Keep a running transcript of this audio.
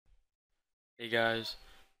Hey guys,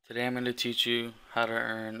 today I'm going to teach you how to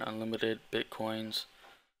earn unlimited Bitcoins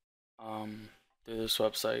through this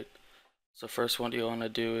website. So first what you want to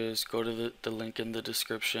do is go to the link in the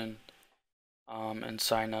description and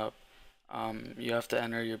sign up. You have to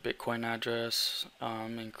enter your Bitcoin address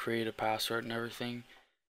and create a password and everything.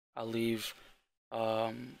 I'll leave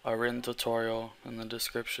a written tutorial in the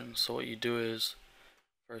description. So what you do is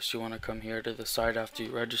first you want to come here to the site after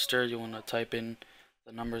you register. You want to type in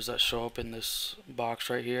the numbers that show up in this box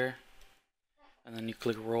right here, and then you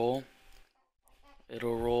click roll.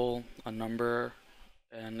 It'll roll a number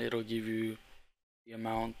and it'll give you the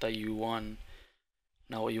amount that you won.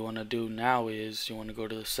 Now what you want to do now is you want to go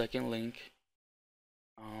to the second link.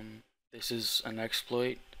 This is an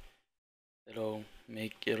exploit. It'll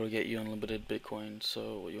get you unlimited Bitcoin.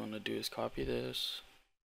 So what you want to do is copy this,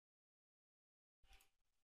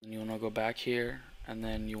 and you want to go back here, and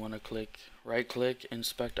then you want to right click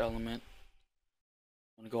inspect element.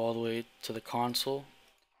 You want to go all the way to the console,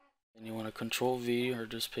 and you want to control V or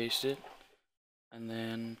just paste it, and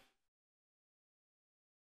then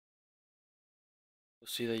you'll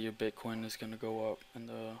see that your Bitcoin is going to go up in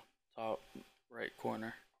the top right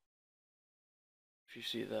corner. If you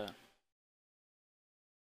see that,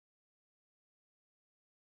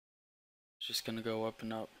 it's just going to go up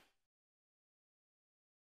and up.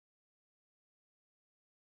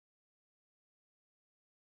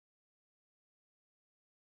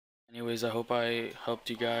 Anyways, I hope I helped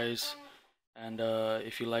you guys, and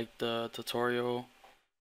if you liked the tutorial,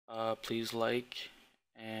 please like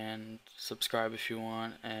and subscribe if you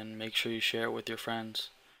want, and make sure you share it with your friends.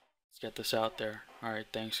 Let's get this out there. Alright,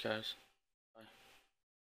 thanks guys.